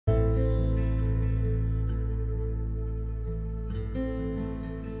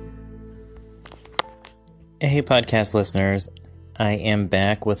Hey, podcast listeners. I am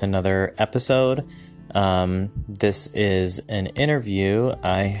back with another episode. This is an interview.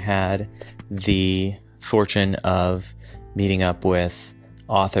 I had the fortune of meeting up with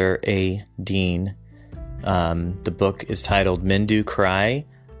author A. Dean. The book is titled Men Do Cry,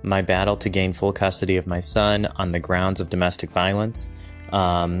 My Battle to Gain Full Custody of My Son on the Grounds of Domestic Violence.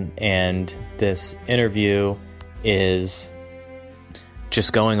 And this interview is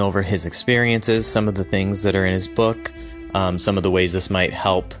just going over his experiences, some of the things that are in his book, some of the ways this might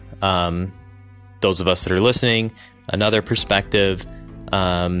help those of us that are listening, another perspective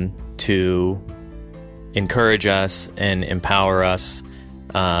to encourage us and empower us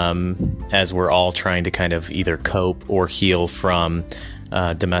as we're all trying to kind of either cope or heal from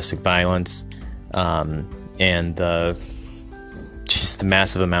domestic violence and just the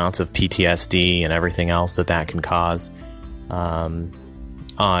massive amounts of PTSD and everything else that can cause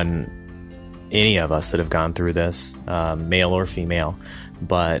on any of us that have gone through this, male or female.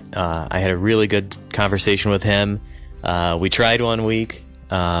 But I had a really good conversation with him. We tried 1 week.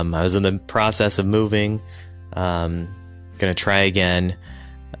 I was in the process of moving. Gonna try again.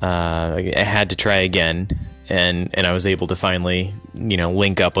 I had to try again, and I was able to finally,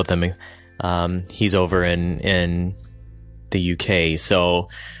 link up with him. He's over in the UK, so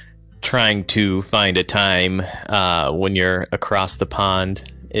trying to find a time when you're across the pond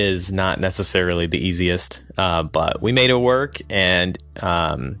is not necessarily the easiest, but we made it work, and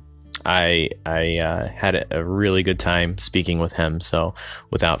I had a really good time speaking with him. So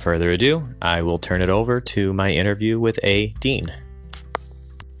without further ado, I will turn it over to my interview with A. Dean.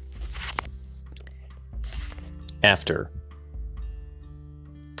 After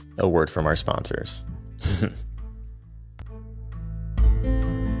a word from our sponsors.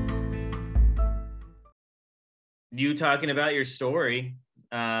 You talking about your story,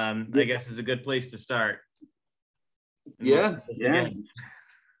 I guess, is a good place to start. Yeah.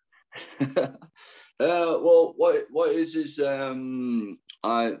 Well, what is the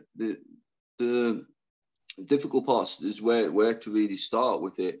difficult part is where to really start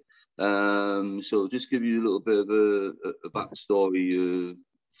with it. So just give you a little bit of a backstory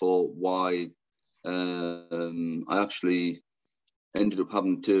for why I actually ended up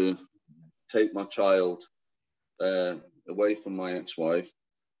having to take my child away from my ex-wife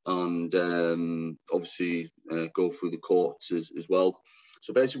and obviously go through the courts as well.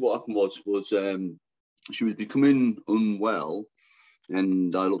 So basically what happened was she was becoming unwell,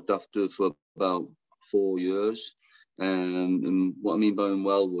 and I looked after her for about 4 years. And what I mean by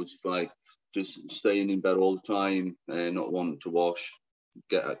unwell was like just staying in bed all the time and not wanting to wash,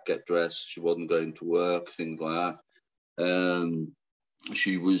 get dressed. She wasn't going to work, things like that.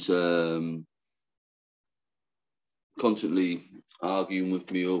 She was constantly arguing with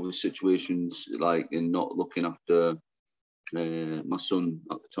me over situations like in not looking after my son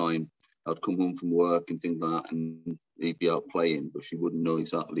at the time. I'd come home from work and things like that, and he'd be out playing, but she wouldn't know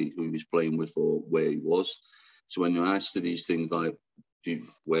exactly who he was playing with or where he was. So when I asked her these things like,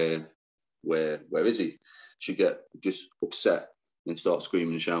 where is he? She'd get just upset and start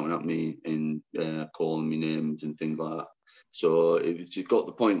screaming and shouting at me and calling me names and things like that. So it got to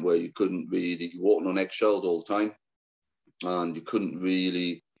the point where you couldn't really, you're walking on eggshells all the time, and you couldn't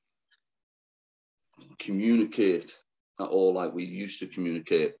really communicate at all like we used to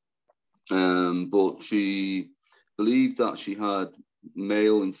communicate. But she believed that she had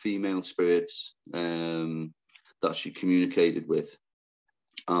male and female spirits that she communicated with.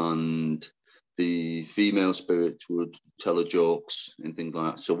 And the female spirits would tell her jokes and things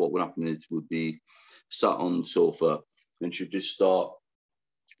like that. So what would happen is would be sat on the sofa and she'd just start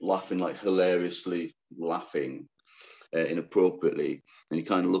laughing, like hilariously laughing inappropriately. And you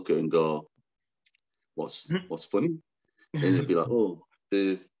kind of look at her and go, what's funny? And it'd be like, oh,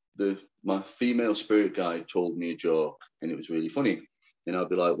 my female spirit guide told me a joke and it was really funny. And I'd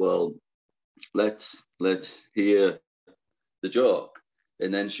be like, well, let's hear the joke.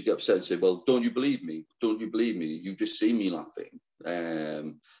 And then she'd get upset and say, well, don't you believe me? Don't you believe me? You've just seen me laughing.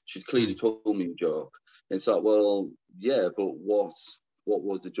 She'd clearly told me a joke. And it's like, well, yeah, but what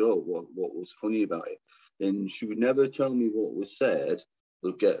was the joke? What was funny about it? And she would never tell me what was said,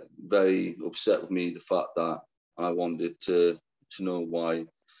 but get very upset with me, the fact that I wanted to know why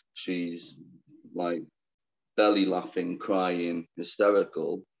she's like belly laughing, crying,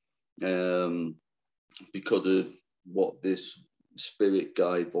 hysterical, because of what this spirit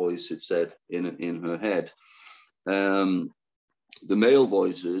guide voice had said in her head. The male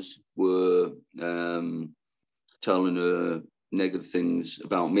voices were telling her negative things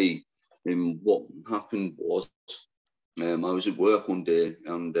about me. And what happened was I was at work one day,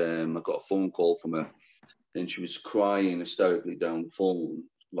 and I got a phone call from her, and she was crying hysterically down the phone,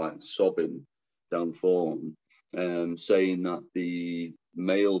 like sobbing down the phone, saying that the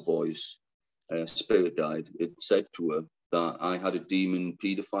male voice, spirit guide, it said to her that I had a demon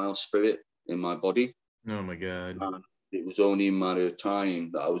paedophile spirit in my body. Oh my God. And it was only a matter of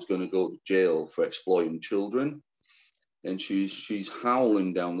time that I was going to go to jail for exploiting children. And she's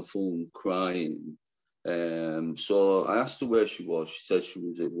howling down the phone, crying. So I asked her where she was. She said she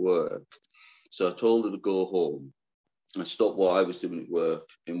was at work. So I told her to go home. I stopped what I was doing at work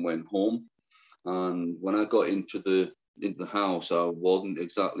and went home. And when I got into the house, I wasn't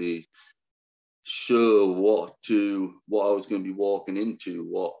exactly sure what I was going to be walking into,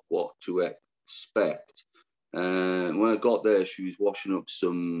 what to expect. When I got there, she was washing up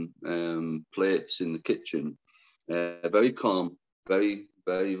some plates in the kitchen. Very calm, very,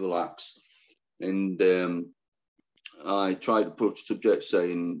 very relaxed. And I tried to approach the subject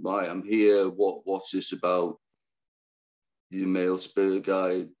saying, right, I'm here. What's this about? You male spirit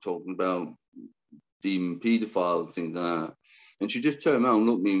guy talking about demon paedophile and things like that. And she just turned around,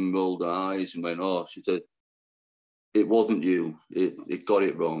 looked at me and rolled her eyes and went, oh, she said, it wasn't you. It got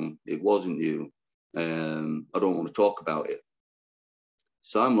it wrong. It wasn't you. I don't want to talk about it.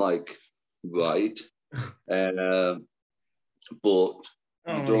 So I'm like, right. But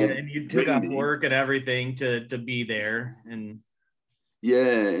Oh you my don't God. And you took ring off me. work and everything to be there. And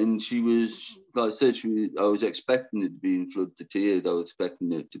Yeah, and she was, like I said, I was expecting it to be in flood to tears. I was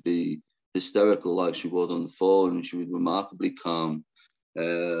expecting it to be hysterical like she was on the phone, and she was remarkably calm.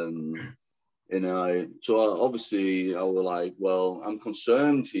 Obviously I was like, well, I'm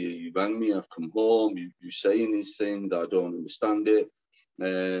concerned here. You rang me, I've come home, you're saying these things, I don't understand it.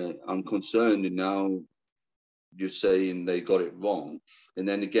 I'm concerned, and now you're saying they got it wrong. And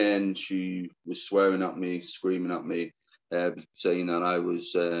then again, she was swearing at me, screaming at me, saying that I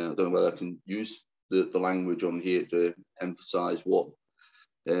was, I don't know whether I can use the language on here to emphasize what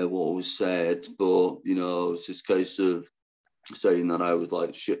was said, but, you know, it's just a case of saying that I was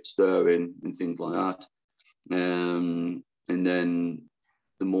like shit stirring and things like that. And then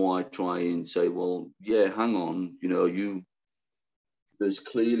the more I try and say, well, yeah, hang on, you know, there's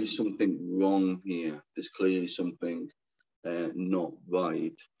clearly something wrong here. There's clearly something not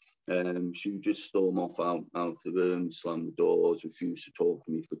right. She would just storm off out the room, slam the doors, refuse to talk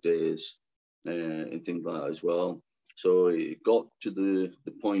to me for days, and things like that as well. So it got to the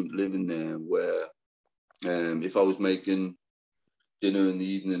point living there where if I was making dinner in the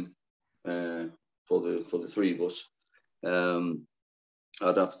evening for the three of us,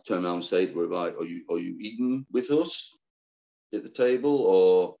 I'd have to turn around and say to her, right, are you eating with us at the table,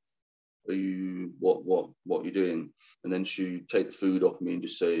 or are you what are you doing? And then she'd take the food off me and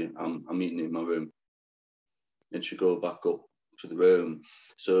just say, I'm eating in my room. And she'd go back up to the room.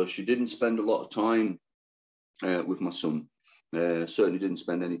 So she didn't spend a lot of time with my son. Certainly didn't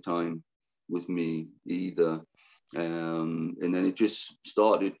spend any time with me either. And then it just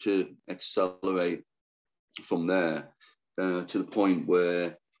started to accelerate from there to the point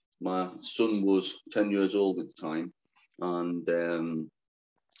where my son was 10 years old at the time, and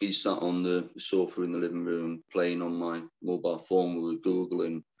he sat on the sofa in the living room playing on my mobile phone. We were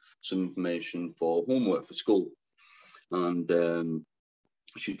Googling some information for homework for school. And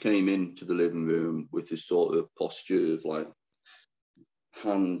she came into the living room with this sort of posture of like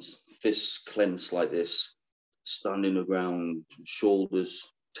hands, fists clenched like this, standing around,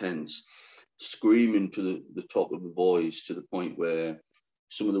 shoulders tense, screaming to the top of her voice, to the point where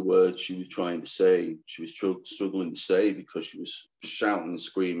some of the words she was trying to say, she was struggling to say because she was shouting and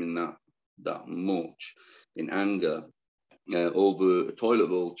screaming that much in anger over a toilet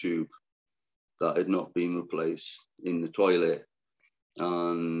roll tube that had not been replaced in the toilet.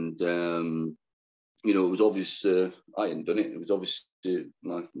 And, you know, it was obvious I hadn't done it. It was obvious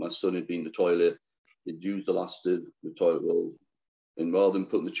my son had been in the toilet, he'd used the last of the toilet roll, and rather than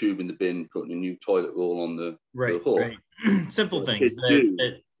putting the tube in the bin, putting a new toilet roll on the hook. Right. Simple things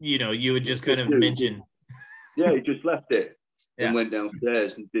that, you know, you would just kind of mention. Yeah, he just left it Yeah. and went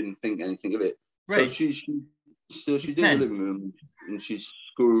downstairs and didn't think anything of it. Right. So she's in the living room and she's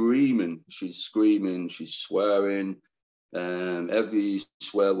screaming, she's swearing, every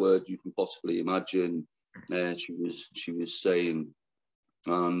swear word you can possibly imagine. She was saying,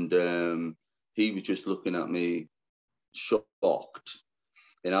 and he was just looking at me, shocked,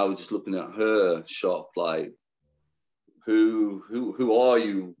 and I was just looking at her, shocked, like, who are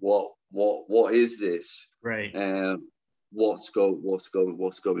you? What is this? Right. What's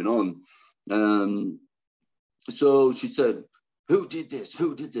going on? So she said, who did this?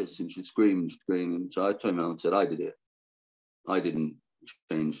 And she screamed. So I turned around and said, I did it. I didn't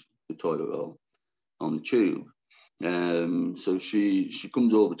change the toilet roll on the tube. So she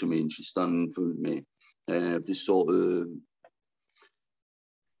comes over to me and she's standing in front of me. This sort of,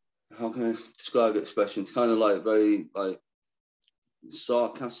 how can I describe the expression? It's kind of like very like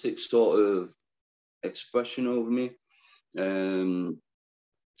sarcastic sort of expression over me. And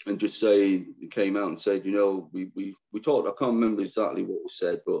just say, it came out and said, you know, we talked, I can't remember exactly what was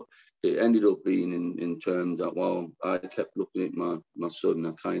said, but it ended up being in terms that, well, I kept looking at my son and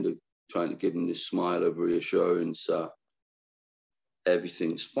I kind of trying to give him this smile of reassurance that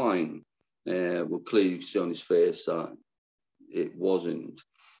everything's fine. We'll clearly see on his face that it wasn't.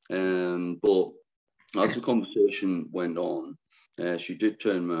 But as the conversation went on, she did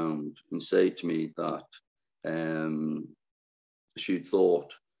turn around and say to me that she'd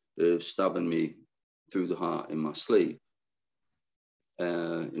thought of stabbing me through the heart in my sleep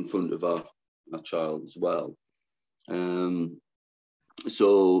in front of our child as well.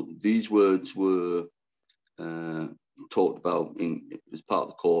 So these words were talked about as part of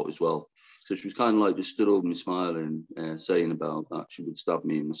the court as well. So she was kind of like just stood over me smiling, saying about that she would stab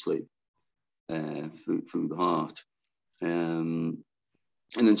me in my sleep through the heart, and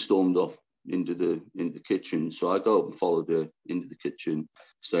then stormed off into the kitchen. So I go up and followed her into the kitchen,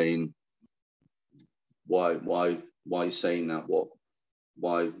 saying, "Why are you saying that?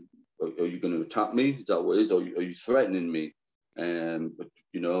 Why are you going to attack me? Is that what it is? Are you threatening me?" But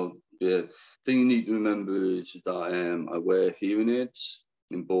you know, the thing you need to remember is that I wear hearing aids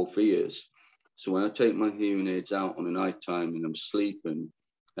in both ears. So when I take my hearing aids out on a night time and I'm sleeping,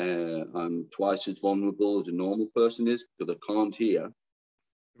 I'm twice as vulnerable as a normal person is because I can't hear.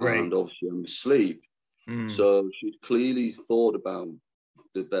 Right. And obviously I'm asleep. So she clearly thought about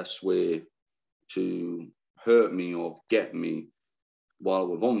the best way to hurt me or get me while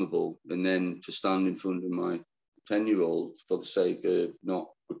we're vulnerable, and then to stand in front of my 10-year-old for the sake of not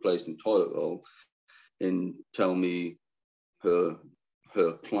replacing the toilet roll and tell me her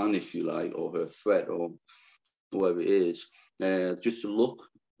plan, if you like, or her threat, or whatever it is. Just to look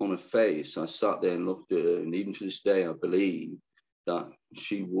on her face, I sat there and looked at her, and even to this day, I believe that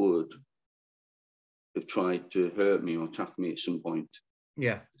she would have tried to hurt me or attack me at some point.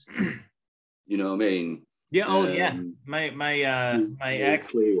 Yeah. You know what I mean? Yeah. Oh, yeah. My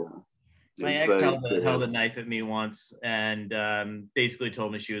ex held a knife at me once, and basically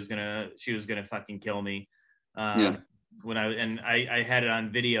told me she was gonna fucking kill me. When I had it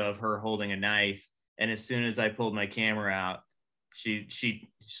on video of her holding a knife, and as soon as I pulled my camera out, she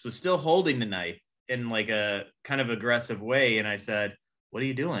was still holding the knife in like a kind of aggressive way, and I said, "What are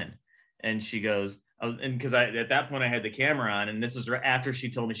you doing?" And she goes, and because at that point I had the camera on, and this was right after she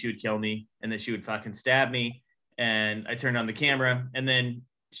told me she would kill me and that she would fucking stab me, and I turned on the camera, and then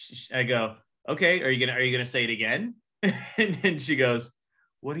I go, "Okay, are you gonna say it again?" And then she goes,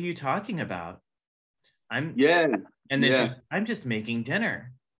 "What are you talking about?" And then she goes, I'm just making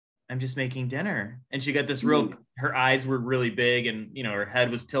dinner. And she got this her eyes were really big, and you know, her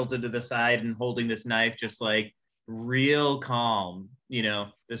head was tilted to the side and holding this knife, just like real calm. You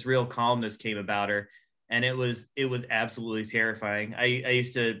know, this real calmness came about her, and it was absolutely terrifying. I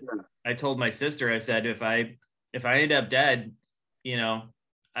told my sister, I said, if I end up dead, you know,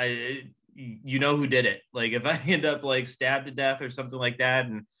 you know who did it. Like if I end up like stabbed to death or something like that,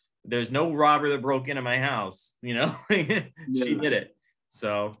 and there's no robber that broke into my house, you know, she did it.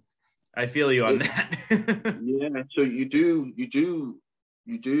 So I feel you on that. Yeah. So you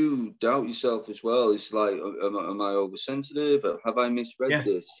do doubt yourself as well. It's like, am I oversensitive? Have I misread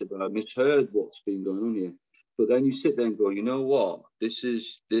this? Have I misheard what's been going on here? But then you sit there and go, you know what? This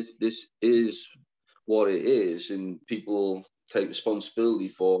is what it is, and people take responsibility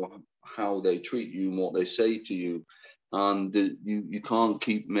for how they treat you and what they say to you, and you can't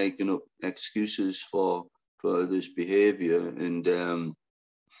keep making up excuses for others' behaviour. And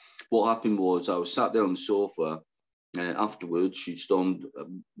what happened was, I was sat there on the sofa. Afterwards, she stormed,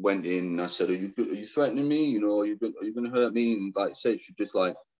 went in, and I said, "Are you threatening me? You know, are you going to hurt me?" And like I said, she just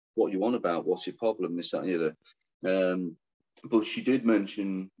like, "What you on about? What's your problem?" This, that, and the other. But she did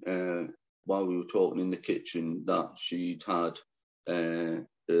mention while we were talking in the kitchen that she'd had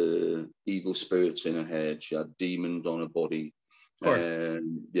evil spirits in her head. She had demons on her body.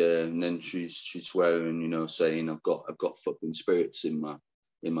 And then she's swearing, you know, saying, I've got fucking spirits in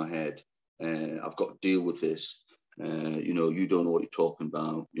my head. I've got to deal with this. You know, you don't know what you're talking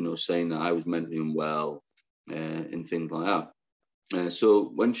about. You know, saying that I was mentally unwell and things like that.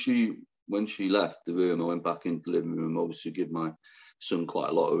 So when she left the room, I went back into the living room, obviously give my son quite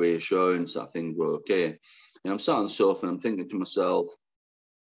a lot of reassurance that things were okay. And I'm sat on the sofa and I'm thinking to myself,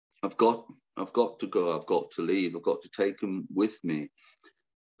 I've got I've got to go. I've got to leave. I've got to take him with me.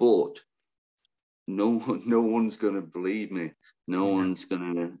 But no one's going to believe me. No one's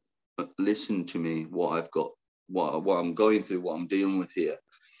going to listen to me. What I've got, what I'm going through, what I'm dealing with here.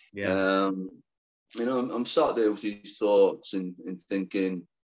 Yeah. You know, I'm sat there with these thoughts and thinking,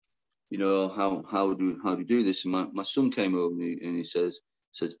 you know, how do you do this? And my son came over and he says,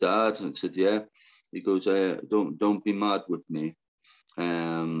 Dad, and I said, yeah. He goes, don't be mad with me,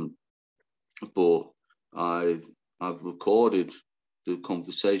 but I've recorded the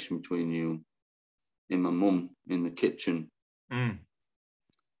conversation between you and my mum in the kitchen.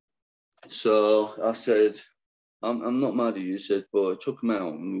 So I said, I'm not mad at you, said, but I took him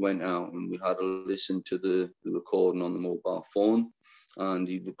out and we went out and we had a listen to the recording on the mobile phone, and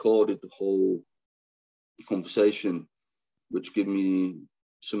he recorded the whole conversation, which gave me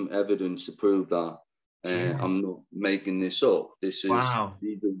some evidence to prove that I'm not making this up. These are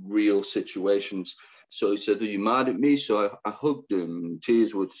real situations. So he said, are you mad at me? So I hugged him, and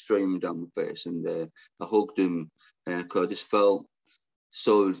tears were streaming down my face, and I hugged him because I just felt,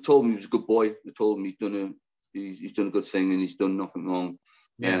 so he told me he was a good boy. He told me he's done a good thing and he's done nothing wrong.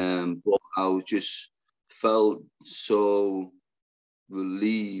 But I was just felt so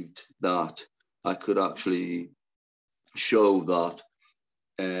relieved that I could actually show that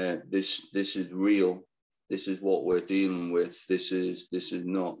this is real. This is what we're dealing with. This is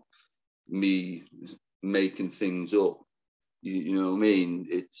not me making things up. You know what I mean?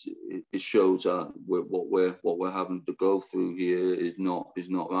 It shows that what we're having to go through here is not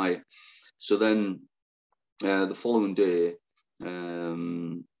right. So then the following day,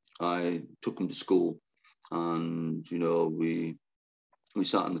 I took him to school, and you know we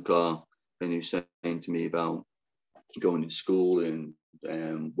sat in the car, and he was saying to me about going to school and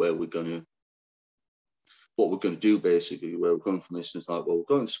what we're going to do, basically, where we're going from this. And it's like, well, we're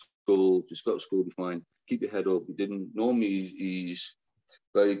going to school, just go to school, be fine, keep your head up. He didn't, normally he's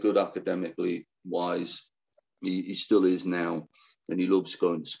very good academically wise. He still is now, and he loves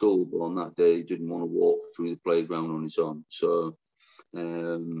going to school, but on that day he didn't want to walk through the playground on his own. So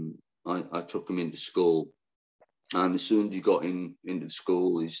I took him into school, and as soon as he got into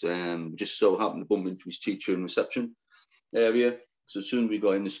school, he's just so happened to bump into his teacher in reception area. So as soon as we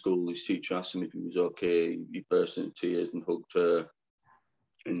got into school, his teacher asked him if he was okay. He burst into tears and hugged her,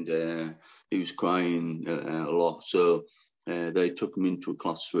 and he was crying a lot. So they took him into a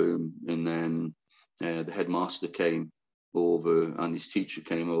classroom, and then the headmaster came over, and his teacher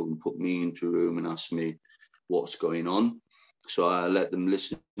came over and put me into a room and asked me what's going on. So I let them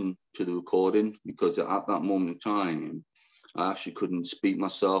listen to the recording, because at that moment in time, I actually couldn't speak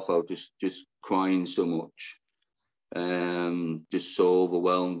myself. I was just crying so much. Just so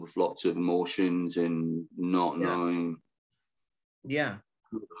overwhelmed with lots of emotions and not knowing how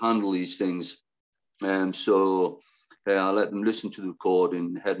to handle these things. So I let them listen to the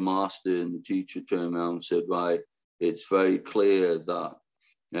recording. The headmaster and the teacher turned around and said, right, it's very clear that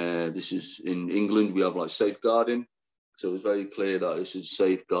this is, in England, we have like safeguarding. So it's very clear that this is a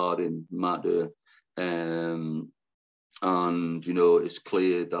safeguarding matter. And, you know, it's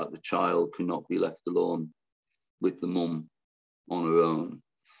clear that the child cannot be left alone with the mum on her own.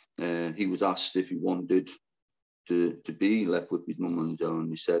 He was asked if he wanted to be left with his mum on his own.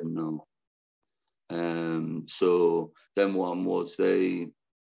 He said no. So then what happened was they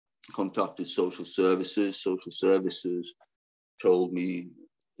contacted social services. Social services told me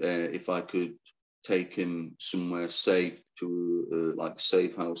if I could take him somewhere safe, to like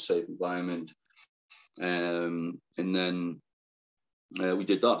safe house, safe environment. And then we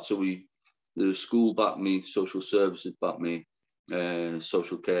did that. So the school backed me, social services backed me,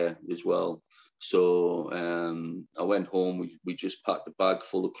 social care as well. So I went home. We just packed a bag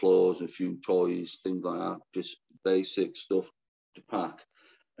full of clothes, a few toys, things like that, just basic stuff to pack.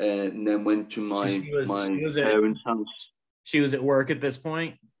 And then went to my parents' house. She was at work at this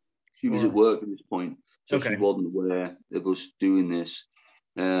point? She was at work at this point, so okay. She wasn't aware of us doing this.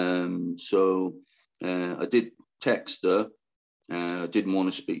 So I did text her. I didn't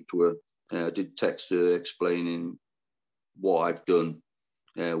want to speak to her. I did text her explaining what I've done,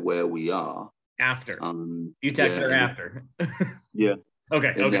 where we are. After? You texted her after? Yeah.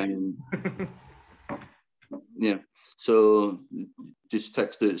 Okay. Then, yeah. So just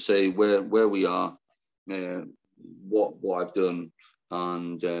text her to say where we are, what I've done,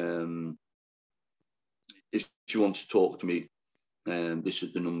 and if she wants to talk to me, this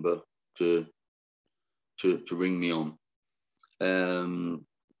is the number to ring me on.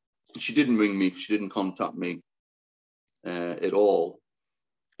 She didn't ring me. She didn't contact me at all.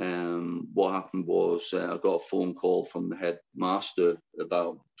 What happened was I got a phone call from the headmaster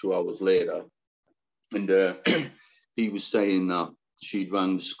about 2 hours later, and he was saying that she'd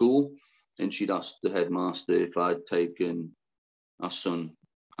rang the school and she'd asked the headmaster if I'd taken our son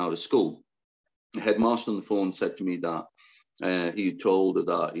out of school. The headmaster on the phone said to me that he had told her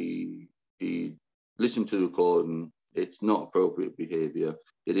that he listened to the recording. It's not appropriate behaviour.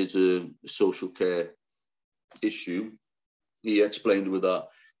 It is a social care issue. He explained to her that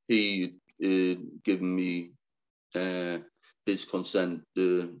he had given me his consent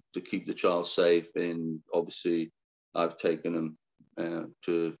to keep the child safe, and obviously I've taken him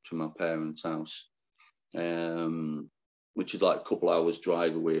to my parents' house, which is like a couple hours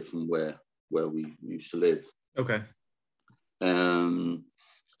drive away from where we used to live. Okay.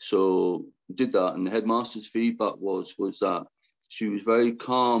 So did that, and the headmaster's feedback was that she was very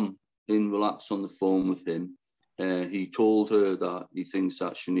calm and relaxed on the phone with him. He told her that he thinks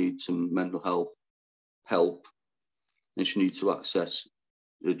that she needs some mental health help, and she needs to access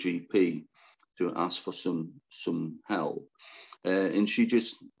a GP to ask for some help. And she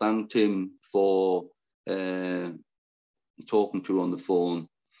just thanked him for talking to her on the phone,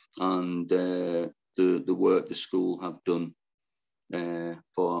 and the work the school have done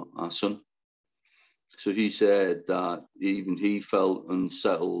for our son. So he said that even he felt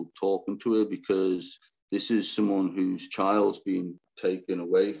unsettled talking to her, because this is someone whose child's been taken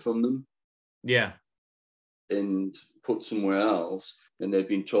away from them. Yeah. And put somewhere else, and they've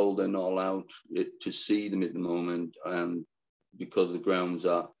been told they're not allowed to see them at the moment, because of the grounds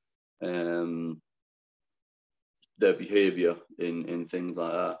that their behaviour in things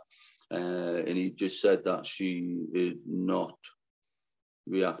like that. And he just said that she had not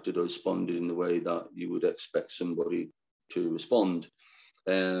reacted or responded in the way that you would expect somebody to respond.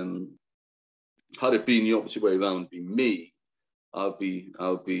 Had it been the opposite way around, be me, I'd be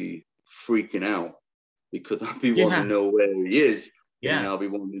freaking out, because I'd be wanting to know where he is. Yeah. And I'll be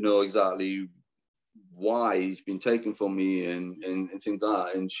wanting to know exactly why he's been taken from me and things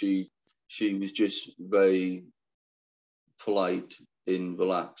like that. And she was just very polite and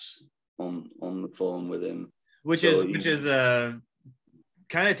relaxed on the phone with him. Which is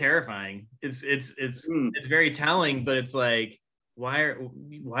kind of terrifying. It's very telling, but it's like, why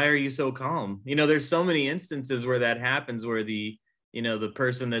are you so calm? You know, there's so many instances where that happens, where the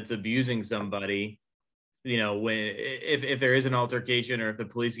person that's abusing somebody, you know, when if there is an altercation or if the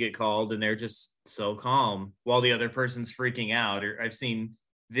police get called and they're just so calm while the other person's freaking out. Or I've seen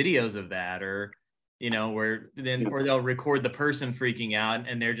videos of that, or where they'll record the person freaking out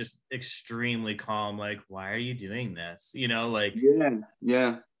and they're just extremely calm, like, why are you doing this? Like,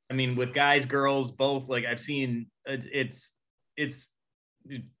 yeah. I mean, with guys, girls, both, like, I've seen it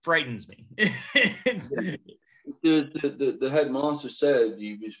frightens me. The headmaster said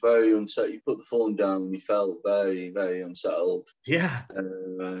he was very unsettled. He put the phone down and he felt very, very unsettled. Yeah.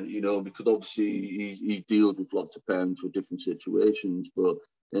 Because obviously he deals with lots of parents with different situations,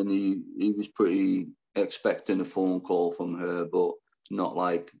 and he was pretty expecting a phone call from her, but not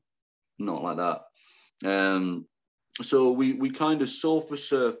like that. So we kind of sofa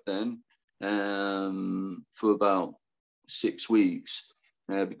surfed then for about 6 weeks.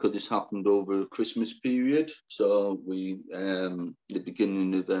 Because this happened over a Christmas period, so we the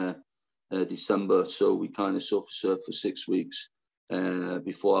beginning of December, so we kind of sofa surfed for 6 weeks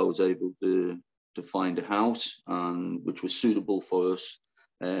before I was able to find a house, and which was suitable for us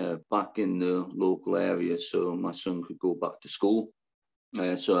back in the local area, so my son could go back to school.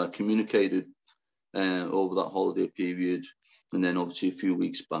 So I communicated over that holiday period, and then obviously a few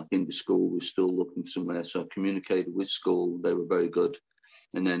weeks back into school, we're still looking somewhere. So I communicated with school; they were very good.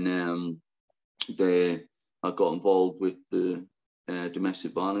 And then I got involved with the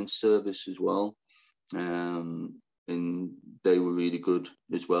domestic violence service as well. And they were really good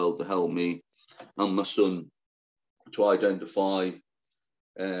as well to help me and my son to identify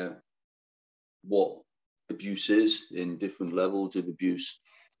what abuse is in different levels of abuse,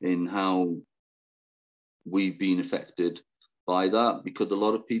 and how we've been affected by that. Because a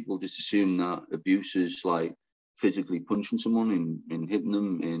lot of people just assume that abuse is like physically punching someone and hitting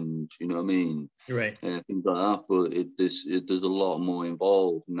them, and you know what I mean, right? Things like that. But there's a lot more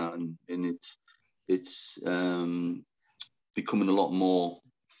involved in that, and it's becoming a lot more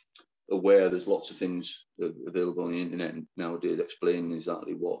aware. There's lots of things available on the internet nowadays explaining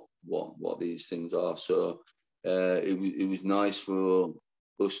exactly what these things are. So it was nice for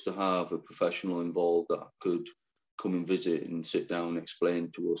us to have a professional involved that could come and visit and sit down and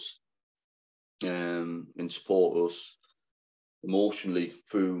explain to us and support us emotionally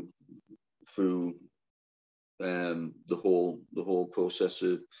through the whole process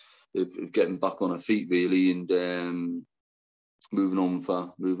of getting back on her feet, really, and moving on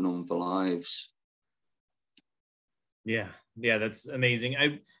for lives. Yeah, that's amazing.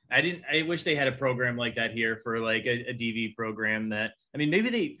 I wish they had a program like that here for like a DV program. That, I mean,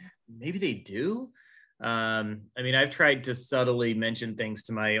 maybe they do. I mean, I've tried to subtly mention things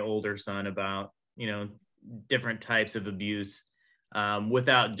to my older son about, you know, different types of abuse,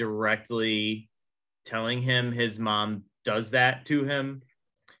 without directly telling him his mom does that to him.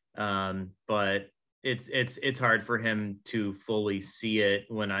 But it's hard for him to fully see it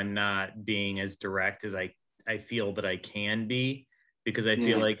when I'm not being as direct as I feel that I can be, because I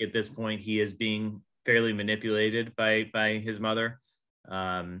feel like at this point he is being fairly manipulated by his mother.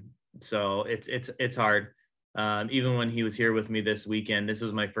 So it's hard. Even when he was here with me this weekend, this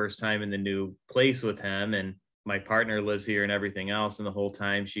was my first time in the new place with him, and my partner lives here and everything else. And the whole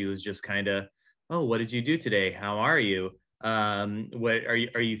time she was just kind of, oh, what did you do today? How are you? What are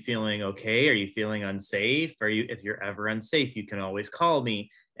you feeling okay? Are you feeling unsafe? If you're ever unsafe, you can always call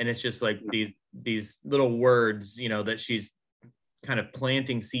me. And it's just like these little words, you know, that she's kind of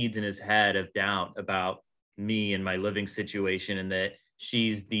planting seeds in his head of doubt about me and my living situation, and that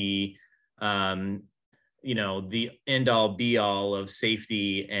she's the you know, the end all be all of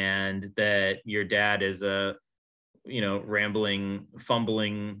safety, and that your dad is a, you know, rambling,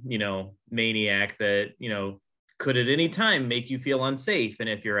 fumbling, you know, maniac that, you know, could at any time make you feel unsafe. And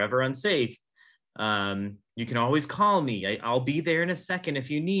if you're ever unsafe, you can always call me. I'll be there in a second if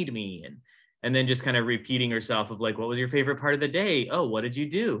you need me. And then just kind of repeating herself of like, what was your favorite part of the day? Oh, what did you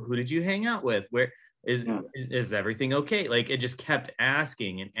do? Who did you hang out with? Where is everything okay? Like, it just kept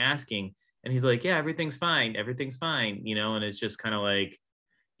asking and asking. And he's like, yeah, everything's fine. Everything's fine. You know, and it's just kind of like,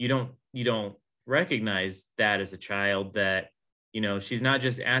 you don't recognize that as a child, that, you know, she's not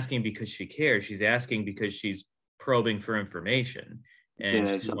just asking because she cares. She's asking because she's probing for information.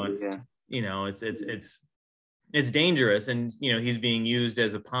 And she wants, you know, it's dangerous. And, you know, he's being used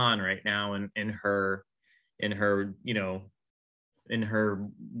as a pawn right now in her, you know, in her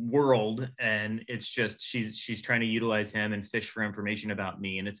world. And it's just, she's trying to utilize him and fish for information about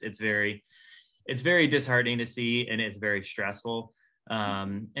me. And it's very disheartening to see, and it's very stressful.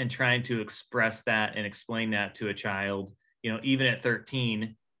 And trying to express that and explain that to a child, you know, even at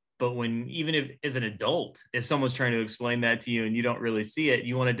 13. But even if as an adult, if someone's trying to explain that to you and you don't really see it,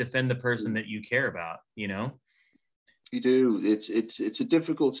 you want to defend the person that you care about, you know? You do. It's a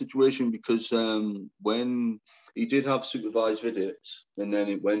difficult situation, because when he did have supervised visits, and then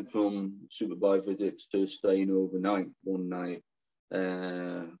it went from supervised visits to staying overnight one night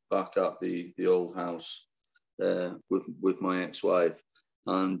back at the old house with my ex-wife,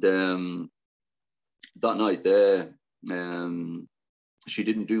 and that night there, she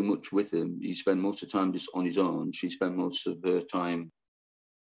didn't do much with him. He spent most of the time just on his own. She spent most of her time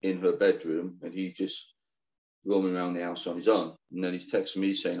in her bedroom, and he just roaming around the house on his own. And then he's texting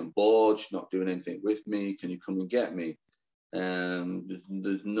me saying, I'm bored, she's not doing anything with me, can you come and get me?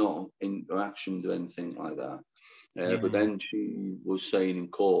 There's no interaction or anything like that. But then she was saying in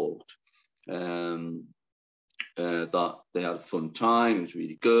court that they had a fun time, it was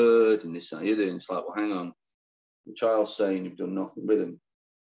really good, and this and the other. And it's like, well, hang on, the child's saying you've done nothing with him,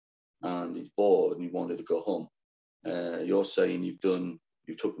 and he's bored and he wanted to go home. You're saying you took him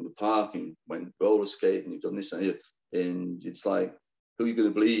to the park and went roller skating, you've done this and that. And it's like, who are you going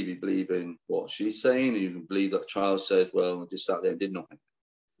to believe? You believe in what she's saying, or you can believe that child says, well, I just sat there and did nothing.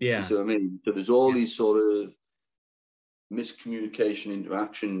 Yeah. You see what I mean? So there's all these sort of miscommunication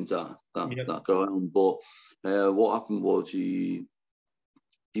interactions that go on. But what happened was he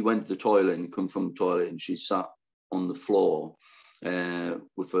went to the toilet, and he come from the toilet, and she sat on the floor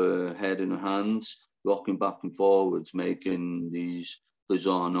with her head in her hands, rocking back and forwards, making these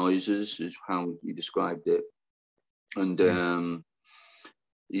bizarre noises, is how he described it. And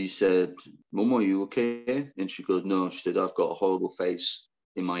he said, Mum, are you okay? And she goes, no. She said, I've got a horrible face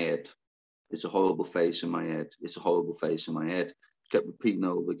in my head. It's a horrible face in my head. It's a horrible face in my head. She kept repeating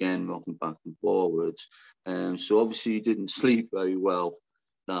over again, rocking back and forwards. So obviously he didn't sleep very well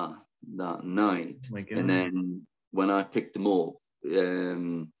that night. Oh, and then when I picked him up,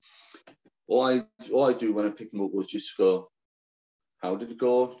 all I do when I pick him up was just go, how did it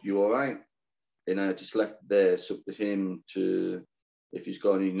go? You all right? And I just left it there. It's up to him to, if he's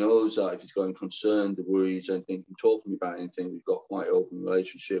got any, he knows that if he's got any concern, the worries, anything, talking about anything, we've got quite an open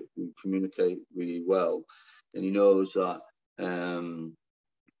relationship. We communicate really well. And he knows that I'm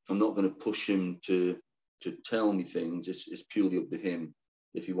not going to push him to tell me things. It's purely up to him.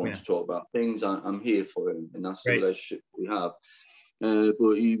 If he wants to talk about things, I'm here for him. And that's the relationship we have.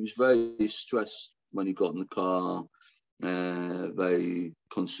 But he was very stressed when he got in the car, very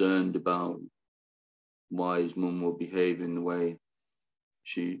concerned about why his mum was behaving the way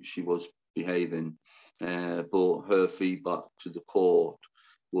she was behaving. But her feedback to the court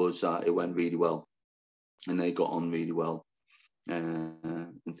was that it went really well, and they got on really well,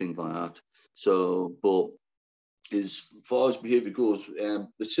 and things like that. So, but as far as behaviour goes,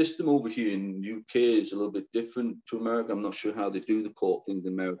 the system over here in the UK is a little bit different to America. I'm not sure how they do the court thing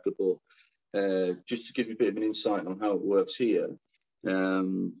in America, but just to give you a bit of an insight on how it works here,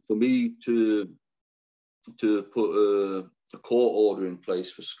 for me to put a court order in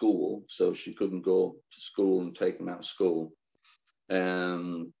place for school, so she couldn't go to school and take him out of school,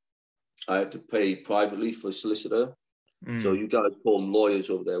 I had to pay privately for a solicitor. So you guys call them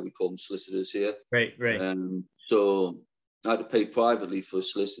lawyers over there, we call them solicitors here. Right. So I had to pay privately for a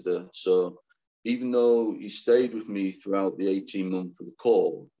solicitor. So even though he stayed with me throughout the 18 months of the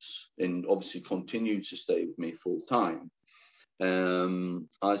course, and obviously continued to stay with me full time,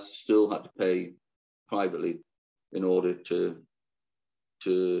 I still had to pay privately in order to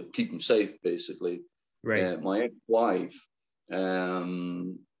keep him safe, basically. Right. My ex-wife,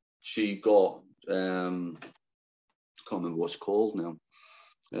 she got, I can't remember what's called now.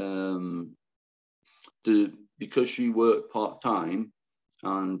 Because she worked part-time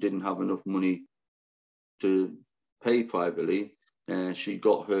and didn't have enough money to pay privately, she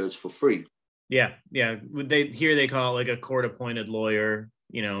got hers for free. Yeah. They call it like a court-appointed lawyer,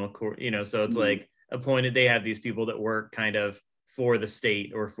 so it's like appointed. They have these people that work kind of for the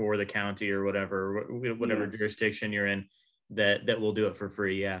state or for the county or whatever jurisdiction you're in that will do it for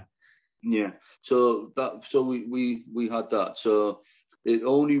free. Yeah. So we had that. So it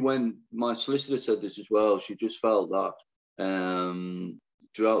only when my solicitor said this as well, she just felt that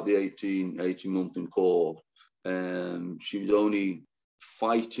throughout the 18 months in court, she was only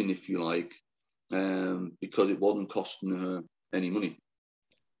fighting, if you like, because it wasn't costing her any money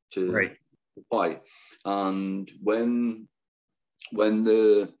to fight. And when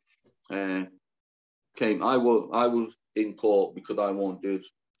the came, I was in court because I wanted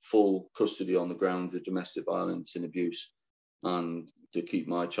full custody on the ground of domestic violence and abuse, and to keep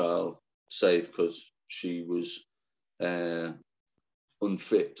my child safe because she was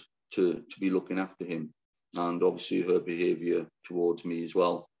unfit to be looking after him, and obviously her behaviour towards me as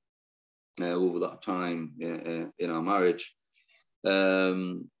well over that time in our marriage.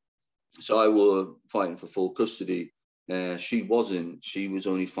 So I was fighting for full custody. She wasn't. She was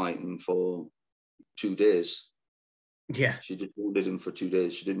only fighting for 2 days. Yeah. She just wanted him for 2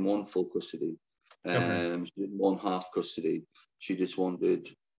 days. She didn't want full custody. She didn't want half custody. She just wanted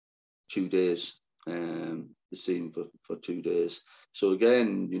 2 days, to see him for 2 days. So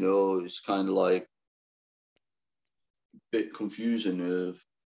again, it's kind of like a bit confusing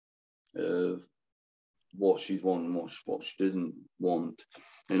of what she'd want and what she didn't want.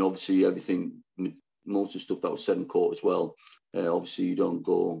 And obviously everything, most of the stuff that was said in court as well, obviously you don't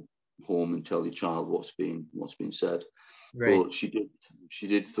go home and tell your child what's been said. Right. But she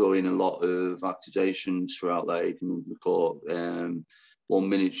did throw in a lot of accusations throughout that 18 months of court. 1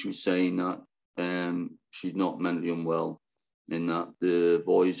 minute she was saying that she's not mentally unwell, and that the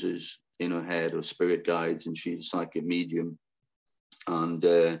voices in her head are spirit guides, and she's a psychic medium, and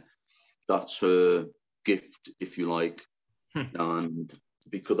that's her gift, if you like. And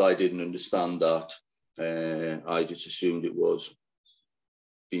because I didn't understand that, I just assumed it was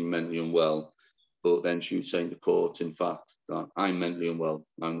being mentally unwell. But then she was saying to court, in fact, that I'm mentally unwell.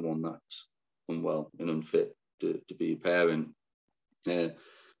 I'm one that's unwell and unfit to be a parent.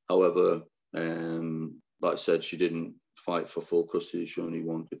 However, like I said, she didn't fight for full custody. She only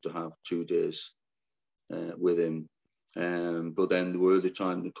wanted to have 2 days with him. But then there were the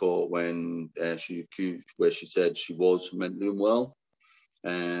times in court when she said she was mentally unwell,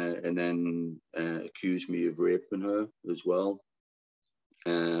 and then accused me of raping her as well.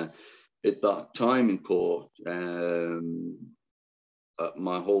 At that time in court,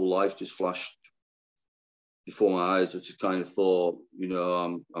 my whole life just flashed before my eyes. I just kind of thought,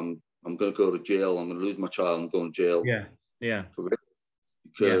 I'm going to go to jail. I'm going to lose my child. I'm going to jail. Yeah. For it.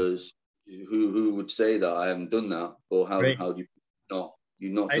 Because who would say that? I haven't done that. Or how do you not?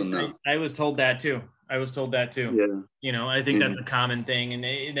 You've not done that. I was told that too. Yeah. I think that's a common thing.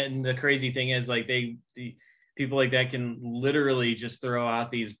 And the crazy thing is, like, the people like that can literally just throw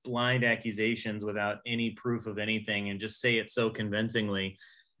out these blind accusations without any proof of anything and just say it so convincingly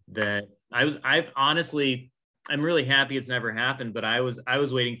that I'm really happy it's never happened, but I was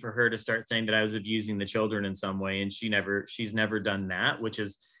waiting for her to start saying that I was abusing the children in some way. And she's never done that, which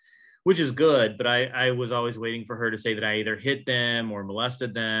is which is good. But I was always waiting for her to say that I either hit them or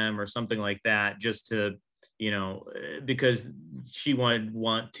molested them or something like that, just to, because she would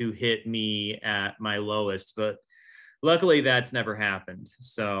want to hit me at my lowest. But luckily that's never happened.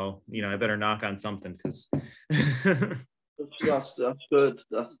 So, I better knock on something, because that's good.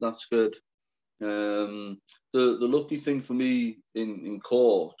 That's good. The lucky thing for me in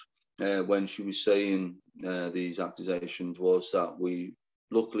court, when she was saying these accusations, was that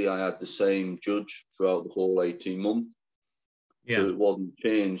luckily I had the same judge throughout the whole 18 months. Yeah. So it wasn't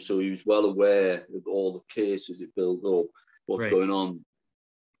changed. So he was well aware of all the cases it built up, what's going on.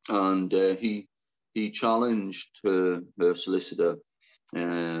 And he challenged her solicitor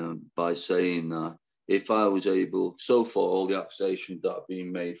by saying that if I was able, so far all the accusations that have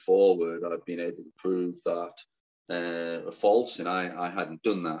been made forward, I've been able to prove that are false, and I hadn't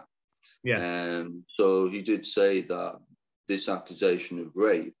done that. Yeah. So he did say that this accusation of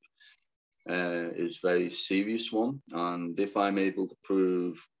rape is a very serious one, and if I'm able to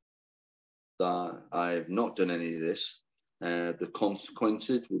prove that I've not done any of this, the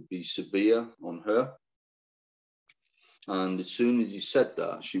consequences would be severe on her. And as soon as he said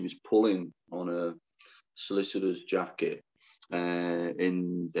that, she was pulling on a solicitor's jacket,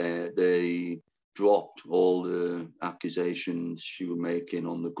 and they dropped all the accusations she was making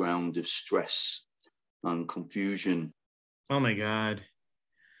on the ground of stress and confusion. Oh my God.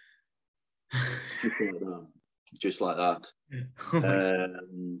 Just like that.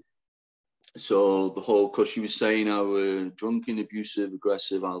 So the whole, because she was saying I was drunken, abusive,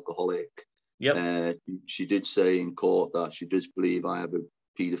 aggressive, alcoholic. Yep. She did say in court that she does believe I have a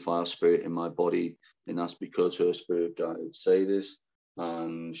paedophile spirit in my body, and that's because her spirit guide would say this,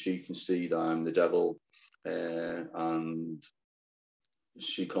 and she can see that I'm the devil, and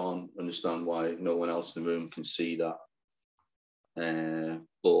she can't understand why no one else in the room can see that.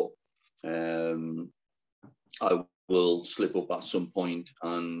 But I will slip up at some point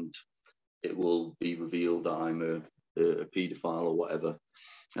and it will be revealed that I'm a paedophile or whatever.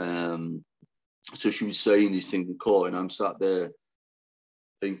 So she was saying these things in court, and I'm sat there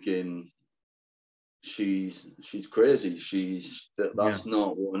thinking, she's crazy. That's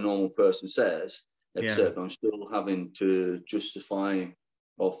not what a normal person says, except I'm still having to justify,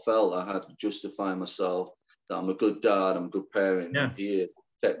 or felt I had to justify myself, that I'm a good dad, I'm a good parent, I'm here to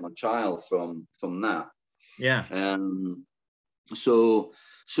protect my child from that. Yeah. So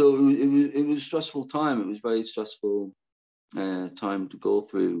it was a stressful time. It was very stressful time to go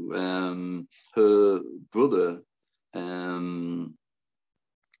through. Her brother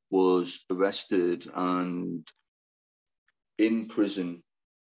was arrested and in prison.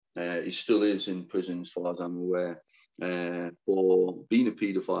 He still is in prison, as far as I'm aware, for being a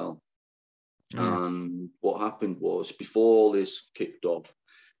paedophile. And what happened was, before all this kicked off,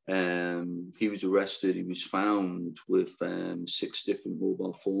 he was arrested. He was found with 6 different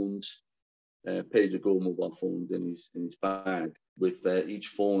mobile phones, pay-to-go mobile phones in his bag. With each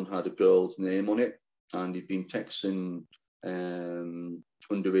phone had a girl's name on it, and he'd been texting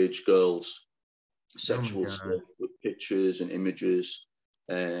underage girls sexual stuff with pictures and images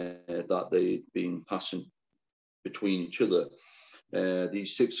that they'd been passing between each other.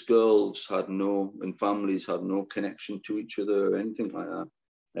 These 6 girls and families had no connection to each other or anything like that,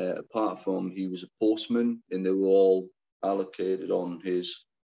 apart from he was a postman, and they were all allocated on his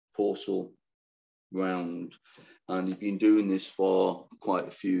postal round. And he'd been doing this for quite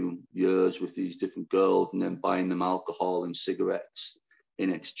a few years with these different girls, and then buying them alcohol and cigarettes in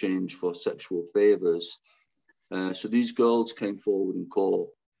exchange for sexual favors. So these girls came forward in court,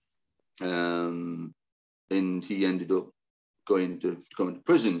 and he ended up going to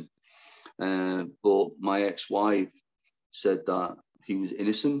prison. But my ex-wife said that he was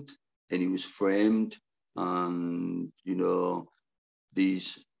innocent and he was framed, and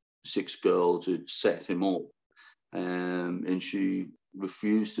these 6 girls had set him up, and she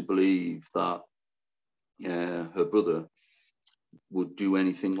refused to believe that her brother would do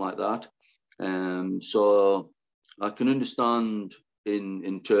anything like that. So I can understand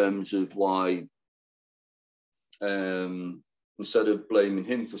in terms of why, instead of blaming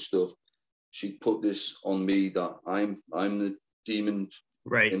him for stuff, she put this on me, that I'm the demon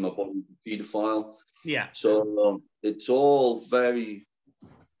in my body, paedophile. Yeah. So it's all very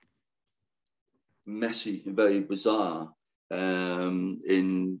messy and very bizarre. I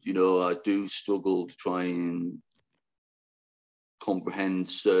do struggle to try and comprehend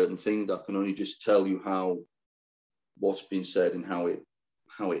certain things. I can only just tell you what's been said and how it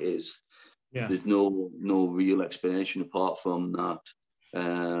is. Yeah. There's no real explanation apart from that.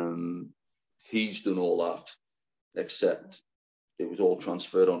 He's done all that, except it was all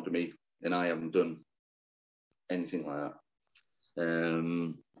transferred onto me, and I haven't done anything like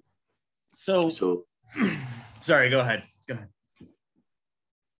that. So sorry, go ahead.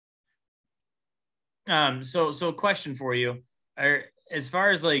 So question for you. As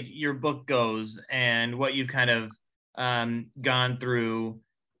far as like your book goes and what you've kind of gone through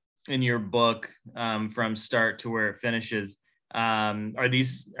in your book from start to where it finishes, are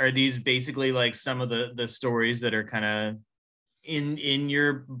these basically like some of the stories that are kind of in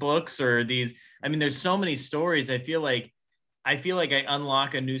your books, or are these, I mean, there's so many stories. I feel like I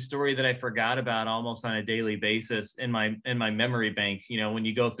unlock a new story that I forgot about almost on a daily basis in my memory bank. You know, when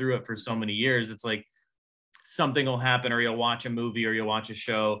you go through it for so many years, it's like something will happen, or you'll watch a movie or you'll watch a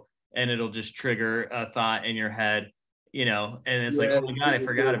show and it'll just trigger a thought in your head, you know, and it's like, oh my God, I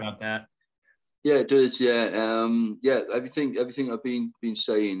forgot about that. Yeah, it does. Yeah. Everything I've been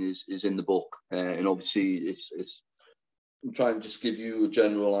saying is in the book. And obviously it's I'm trying to just give you a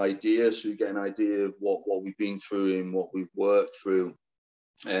general idea, so you get an idea of what we've been through and what we've worked through.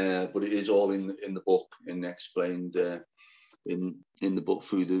 But it is all in the book and explained in the book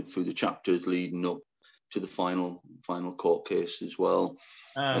through the chapters leading up to the final court case as well.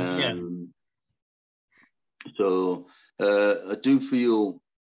 So I do feel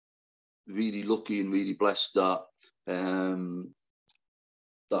really lucky and really blessed that that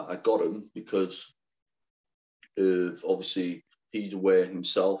I got him, because obviously he's aware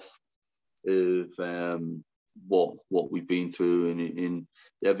himself of what we've been through, and in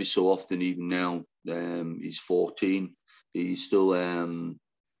every so often, even now, he's 14, he still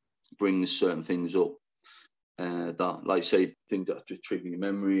brings certain things up that, like say, things that just trigger your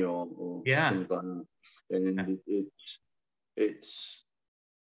memory or things like that. And it's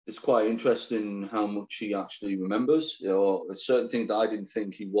quite interesting how much he actually remembers. You know, a certain thing that I didn't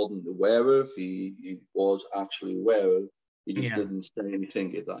think he wasn't aware of, he was actually aware of. He just didn't say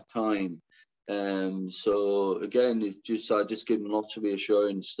anything at that time. So again, I just give him lots of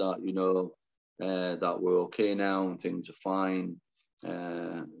reassurance that, you know, that we're okay now and things are fine.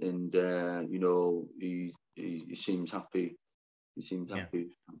 You know, he seems happy. He seems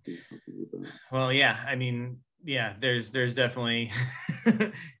happy with that. Well, yeah, I mean, yeah, there's definitely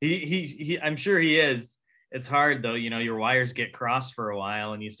he I'm sure he is. It's hard though, you know, your wires get crossed for a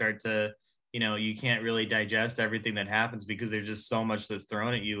while and you start to, you know, you can't really digest everything that happens because there's just so much that's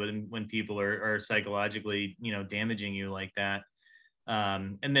thrown at you when people are psychologically, you know, damaging you like that.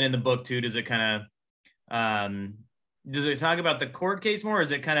 And then in the book too, does it talk about the court case more? Or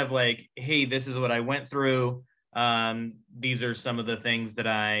is it kind of like, hey, this is what I went through. These are some of the things that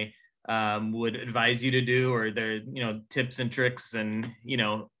I would advise you to do, or there, you know, tips and tricks, and you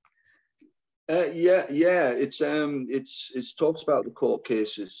know. It's talks about the court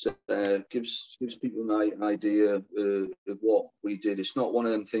cases. Gives people an idea of what we did. It's not one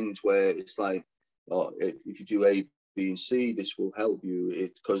of them things where it's like, oh, if you do A, B, and C, this will help you.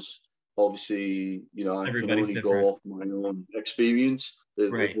 It's because obviously, you know, I can only go off my own experience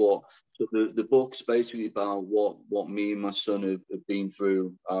of what. So the book's basically about what me and my son have been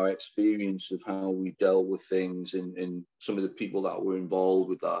through, our experience of how we dealt with things, and some of the people that were involved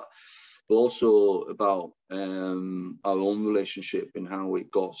with that, but also about our own relationship and how it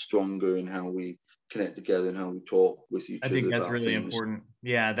got stronger and how we connect together and how we talk with each other. I think that's really important.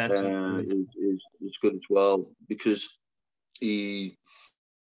 Yeah, that's it's good as well, because he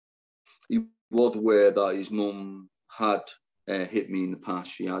was aware that his mum had hit me in the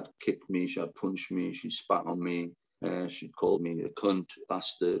past. She had kicked me, she had punched me, she spat on me, she'd called me a cunt,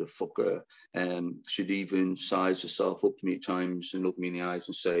 bastard, a fucker. She'd even size herself up to me at times and look me in the eyes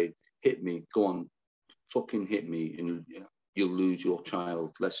and say, hit me, go on, fucking hit me, and you'll lose your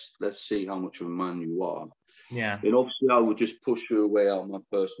child. Let's see how much of a man you are. Yeah. And obviously I would just push her away out of my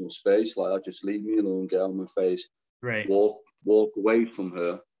personal space. Like, I'd just leave me alone, get out of my face, walk away from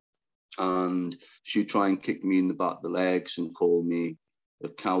her. And she'd try and kick me in the back of the legs and call me a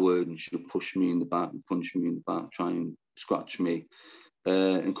coward, and she'd push me in the back and punch me in the back, try and scratch me,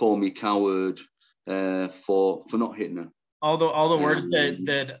 and call me coward for not hitting her. All the words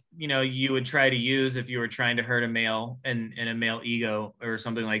that you know you would try to use if you were trying to hurt a male and a male ego or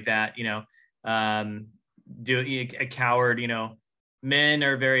something like that, you know, a coward, you know, men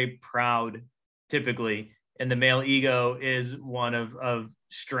are very proud typically, and the male ego is one of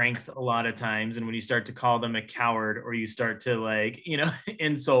strength a lot of times. And when you start to call them a coward, or you start to, like, you know,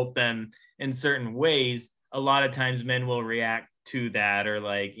 insult them in certain ways, a lot of times men will react to that, or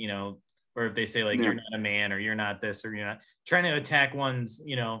like, you know, or if they say like, you're not a man, or you're not this, or you're not, trying to attack one's,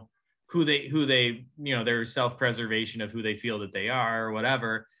 you know, who they, you know, their self-preservation of who they feel that they are or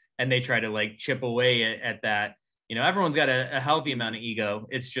whatever. And they try to like chip away at that. you know, everyone's got a healthy amount of ego.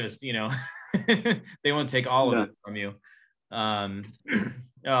 It's just, you know, they won't take all of it from you. Oh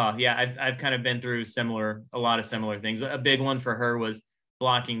yeah, I've kind of been through a lot of similar things. A big one for her was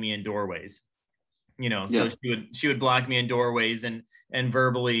blocking me in doorways. You know, so she would block me in doorways and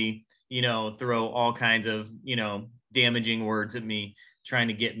verbally, you know, throw all kinds of, you know, damaging words at me, trying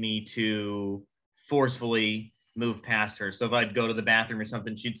to get me to forcefully move past her. So if I'd go to the bathroom or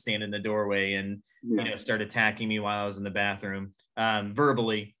something, she'd stand in the doorway and, you know, start attacking me while I was in the bathroom,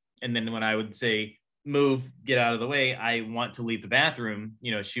 verbally. And then when I would say, move, get out of the way, I want to leave the bathroom,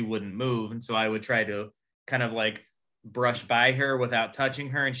 you know, she wouldn't move. And so I would try to kind of like brush by her without touching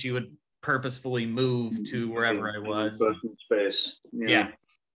her, and she would purposefully move to wherever I was. Space. Yeah.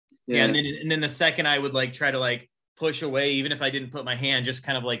 And then the second I would like try to like push away, even if I didn't put my hand, just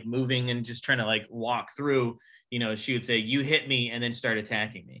kind of like moving and just trying to like walk through, you know, she would say, "You hit me," and then start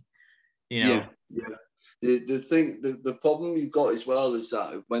attacking me. You know. The problem you've got as well is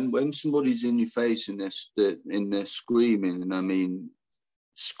that when somebody's in your face and they're screaming, and I mean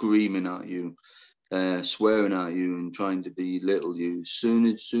screaming at you, swearing at you and trying to belittle you, soon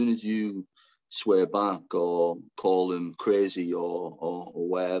as you swear back or call them crazy or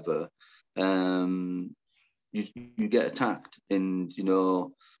whatever, you get attacked, and you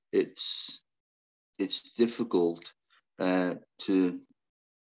know it's difficult to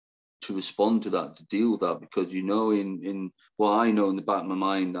respond to that, to deal with that, because you know I know in the back of my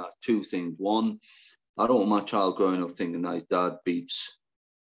mind that two things. One, I don't want my child growing up thinking that his dad beats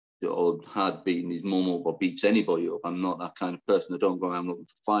or had beaten his mum up or beats anybody up. I'm not that kind of person. I don't go around looking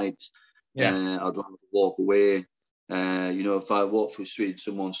for fights. I'd rather walk away. You know, if I walk through the street,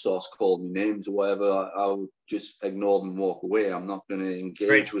 someone starts calling me names or whatever, I would just ignore them and walk away. I'm not going to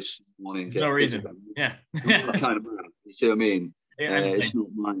engage with someone and get no reason. I'm that kind of man. You see what I mean? It's not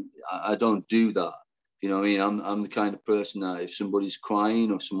mine. I don't do that. You know what I mean? I'm the kind of person that if somebody's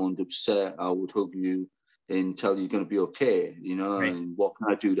crying or someone's upset, I would hug you and tell you you're going to be okay. You know, and what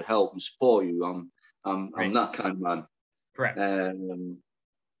can I do to help and support you? I'm that kind of man. Correct.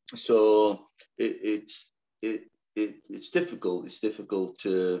 So it's difficult. It's difficult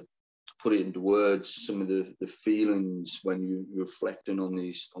to put it into words. Some of the feelings when you're reflecting on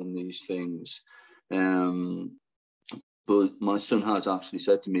these things. But my son has actually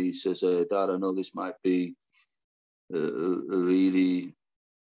said to me, he says, "Dad, I know this might be a really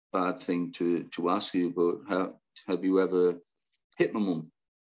bad thing to ask you, but have you ever hit my mum?"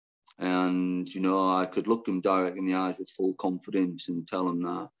 And, you know, I could look him direct in the eyes with full confidence and tell him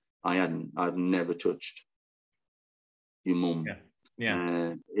that I hadn't. I'd never touched your mum.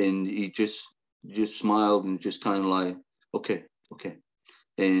 Yeah. And he just smiled and just kind of like, okay.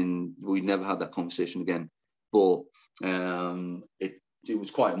 And we never had that conversation again. But it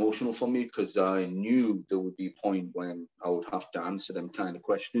was quite emotional for me, because I knew there would be a point when I would have to answer them kind of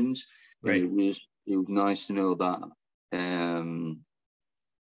questions. Right. And it was nice to know that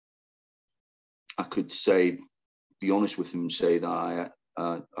I could be honest with him and say that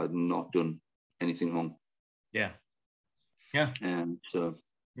I'd not done anything wrong. Yeah. And so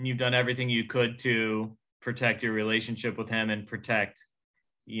you've done everything you could to protect your relationship with him and protect,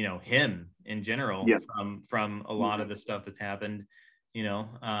 you know, him in general from a lot of the stuff that's happened. You know,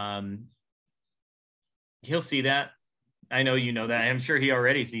 he'll see that. I know you know that. I'm sure he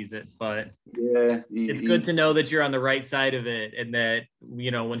already sees it, but it's good to know that you're on the right side of it, and that,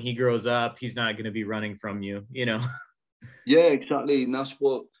 you know, when he grows up, he's not going to be running from you, you know? Yeah, exactly. And that's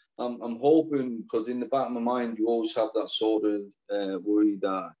what I'm hoping, because in the back of my mind, you always have that sort of worry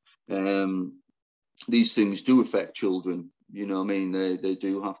that these things do affect children. You know what I mean? They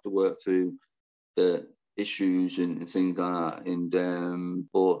do have to work through the issues and things like that. And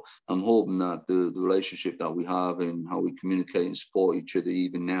but I'm hoping that the relationship that we have and how we communicate and support each other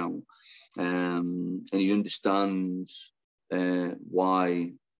even now, and he understands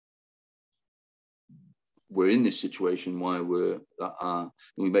why we're in this situation, why we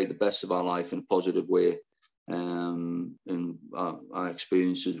make the best of our life in a positive way, and our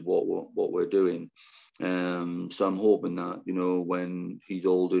experiences, what we're doing. So I'm hoping that, you know, when he's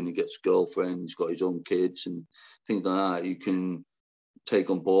older and he gets a girlfriend, he's got his own kids and things like that, you can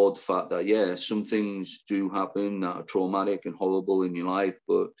take on board the fact that, some things do happen that are traumatic and horrible in your life,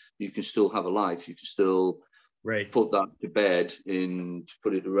 but you can still have a life. You can still put that to bed and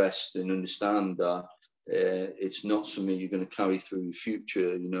put it to rest, and understand that it's not something you're going to carry through your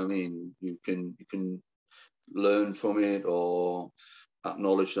future. You know what I mean? You can learn from it, or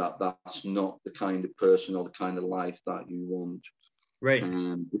acknowledge that that's not the kind of person or the kind of life that you want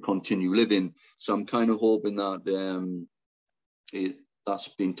to continue living. So I'm kind of hoping that that's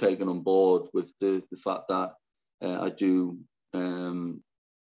been taken on board, with the fact that I do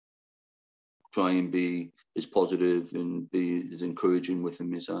try and be as positive and be as encouraging with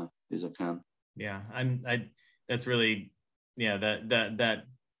him as I can. Yeah, that's really, yeah, that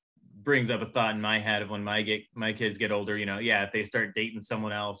brings up a thought in my head of when my kids get older, you know, yeah, if they start dating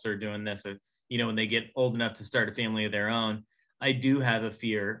someone else or doing this, or, you know, when they get old enough to start a family of their own, I do have a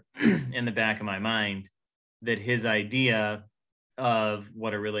fear in the back of my mind that his idea of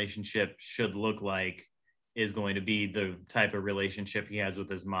what a relationship should look like is going to be the type of relationship he has with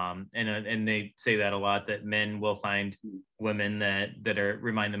his mom. And they say that a lot, that men will find women that are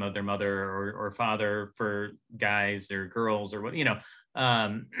remind them of their mother or father for guys or girls or what, you know.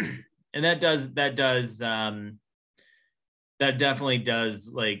 And that definitely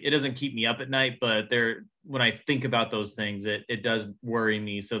does, like, it doesn't keep me up at night, but when I think about those things, it does worry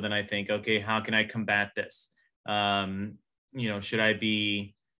me. So then I think, okay, how can I combat this? You know, should I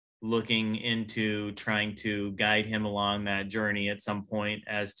be looking into trying to guide him along that journey at some point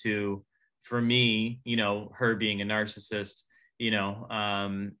as to, for me, you know, her being a narcissist, you know,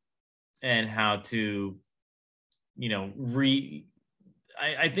 and how to, you know,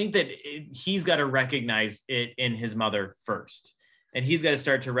 I think that he's got to recognize it in his mother first. And he's got to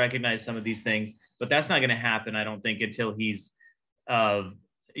start to recognize some of these things, but that's not going to happen, I don't think, until he's,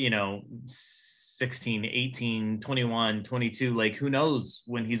 you know, 16, 18, 21, 22, like, who knows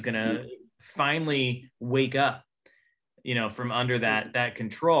when he's going to finally wake up, you know, from under that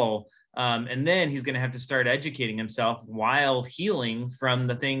control. And then he's going to have to start educating himself while healing from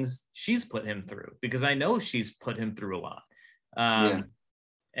the things she's put him through, because I know she's put him through a lot.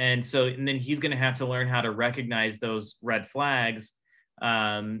 And then he's going to have to learn how to recognize those red flags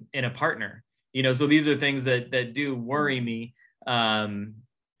in a partner, you know. So these are things that do worry me,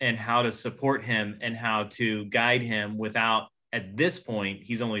 and how to support him and how to guide him without, at this point,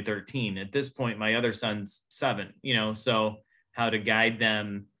 he's only 13. At this point, my other son's 7, you know, so how to guide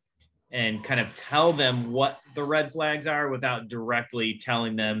them and kind of tell them what the red flags are without directly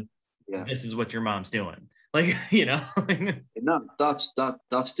telling them, this is what your mom's doing. Like, you know.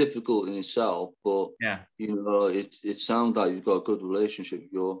 that's difficult in itself, but yeah, you know, it sounds like you've got a good relationship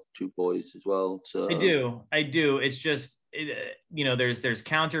with your 2 boys as well. So I do. It's just, you know, there's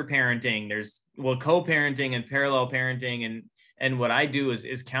counter parenting, there's co-parenting and parallel parenting, and what I do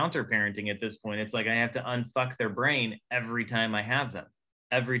is counter parenting at this point. It's like I have to unfuck their brain every time I have them.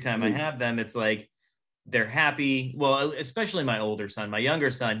 Every time I have them, it's like they're happy. Well, especially my older son. My younger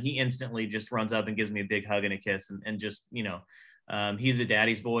son, he instantly just runs up and gives me a big hug and a kiss, and just, you know, he's a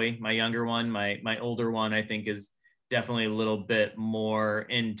daddy's boy. My younger one, my older one, I think, is definitely a little bit more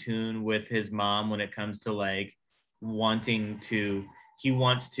in tune with his mom when it comes to, like, he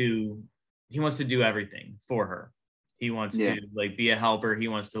wants to do everything for her. He wants to, like, be a helper. He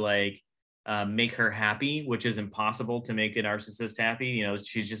wants to, like, make her happy, which is impossible to make a narcissist happy. You know,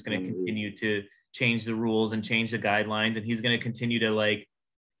 she's just going to continue to change the rules and change the guidelines, and he's going to continue to, like,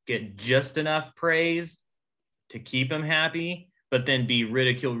 get just enough praise to keep him happy, but then be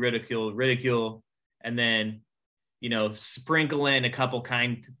ridicule, and then, you know, sprinkle in a couple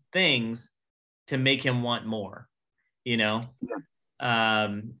kind things to make him want more, you know.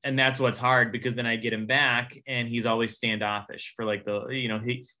 And that's what's hard, because then I get him back and he's always standoffish for, like, the, you know,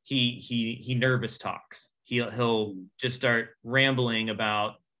 he nervous talks. He'll just start rambling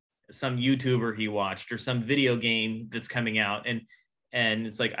about some YouTuber he watched or some video game that's coming out, and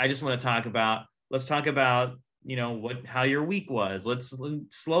it's like, I just want to let's talk about, you know, how your week was. Let's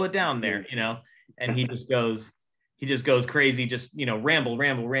slow it down there, you know. And he just goes crazy, just, you know,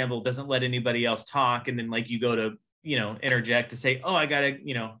 ramble, doesn't let anybody else talk, and then, like, you go to, you know, interject to say, oh, I gotta,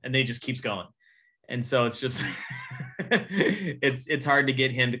 you know, and they just keeps going. And so it's just it's hard to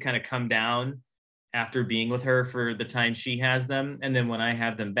get him to kind of come down after being with her for the time she has them. And then when I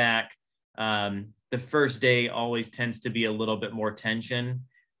have them back, the first day always tends to be a little bit more tension,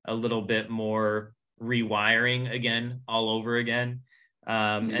 a little bit more rewiring again, all over again.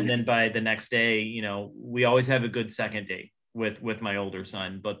 And then by the next day, you know, we always have a good second date with my older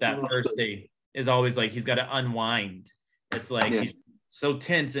son, but that first day is always like, he's got to unwind. It's like, he's so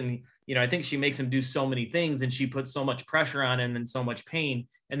tense, and, you know, I think she makes him do so many things, and she puts so much pressure on him and so much pain,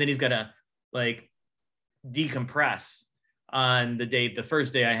 and then he's got to, like, decompress on the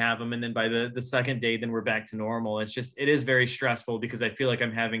first day I have him, and then by the second day, then we're back to normal. It is very stressful, because I feel like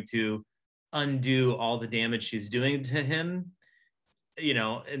I'm having to undo all the damage she's doing to him, you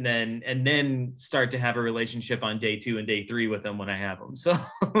know, and then start to have a relationship on day 2 and day 3 with him when I have him. So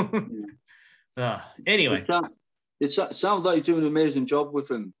anyway, it sounds like you're doing an amazing job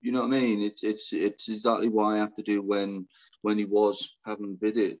with him. You know what I mean? It's exactly what I have to do when he was having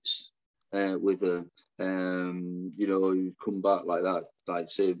visits. with her. You come back like that, like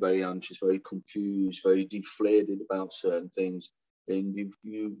say, very anxious, very confused, very deflated about certain things. And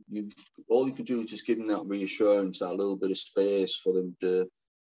you all you can do is just give them that reassurance, that little bit of space for them to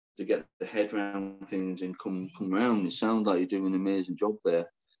get the head around things and come around. It sounds like you're doing an amazing job there,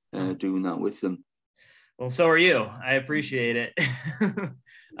 doing that with them. Well, so are you. I appreciate it.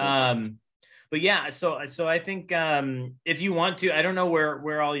 But yeah, so I think if you want to, I don't know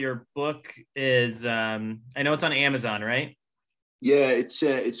where all your book is. I know it's on Amazon, right? Yeah,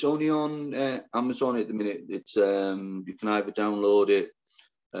 it's only on Amazon at the minute. It's you can either download it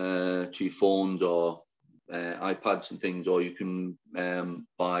to your phones or iPads and things, or you can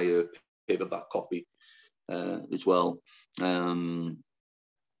buy a paperback copy as well.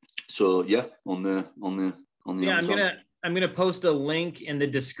 So yeah, on the yeah, Amazon. I'm gonna post a link in the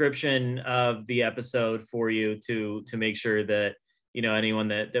description of the episode for you to make sure that anyone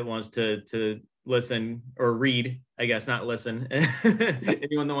that wants to listen or read, I guess not listen,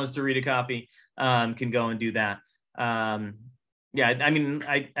 anyone that wants to read a copy can go and do that. Yeah, I mean,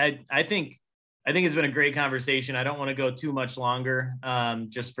 I think it's been a great conversation. I don't want to go too much longer,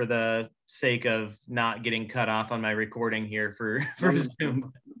 just for the sake of not getting cut off on my recording here for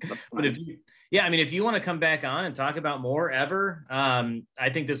Zoom. But if you want to come back on and talk about more ever, I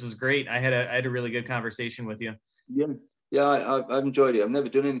think this was great. I had a really good conversation with you. Yeah, I've enjoyed it. I've never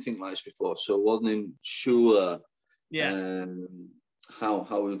done anything like this before, so I wasn't sure how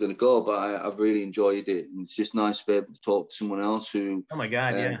we were going to go, but I've really enjoyed it. And it's just nice to be able to talk to someone else who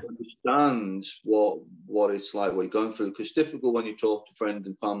understands what it's like, what you're going through, because it's difficult when you talk to friends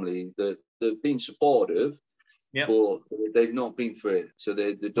and family that they've been supportive, but they've not been through it, so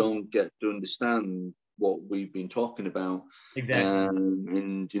they don't get to understand what we've been talking about. Exactly.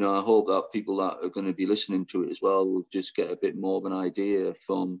 And I hope that people that are going to be listening to it as well will just get a bit more of an idea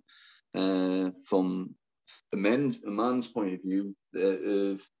from a man's point of view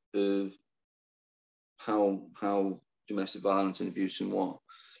of how domestic violence and abuse and what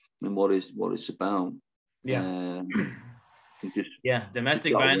it's about.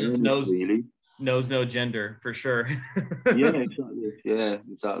 Domestic violence knows no gender, for sure.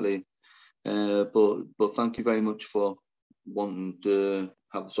 Exactly. But thank you very much for wanting to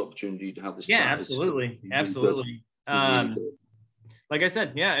have this opportunity to have this chat. Absolutely. Like I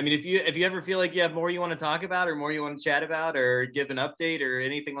said, I mean, if you ever feel like you have more you want to talk about or more you want to chat about or give an update or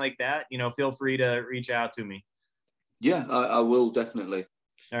anything like that, feel free to reach out to me. Yeah, I will definitely.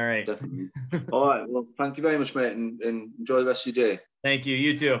 All right. Definitely. All right. Well, thank you very much, mate, and enjoy the rest of your day. Thank you.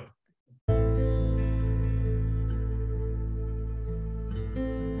 You too.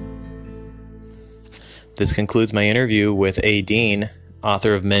 This concludes my interview with A. Dean,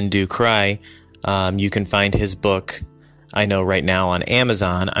 author of Men Do Cry. You can find his book, I know, right now on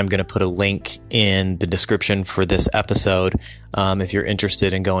Amazon. I'm going to put a link in the description for this episode if you're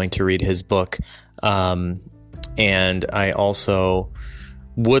interested in going to read his book. And I also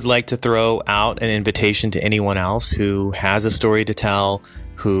would like to throw out an invitation to anyone else who has a story to tell,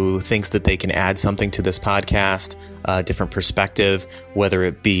 who thinks that they can add something to this podcast, a different perspective, whether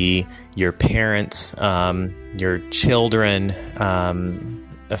it be your parents, your children,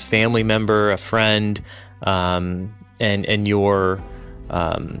 a family member, a friend, and your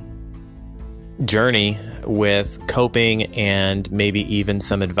journey with coping, and maybe even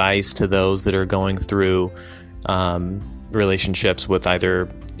some advice to those that are going through relationships with either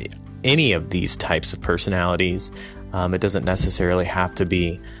any of these types of personalities. It doesn't necessarily have to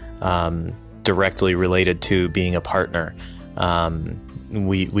be directly related to being a partner.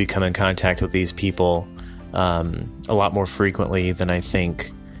 We come in contact with these people a lot more frequently than I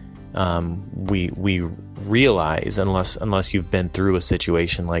think we realize, unless you've been through a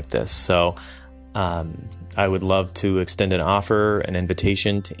situation like this. So I would love to extend an offer, an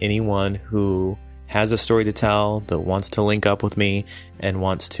invitation to anyone who has a story to tell, that wants to link up with me and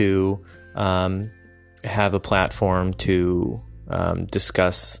wants to have a platform to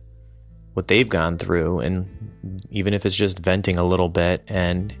discuss what they've gone through, and even if it's just venting a little bit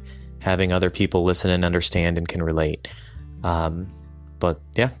and having other people listen and understand and can relate. But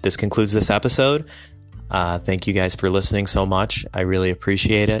yeah, this concludes this episode. Thank you guys for listening so much. I really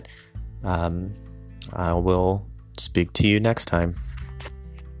appreciate it. I will speak to you next time.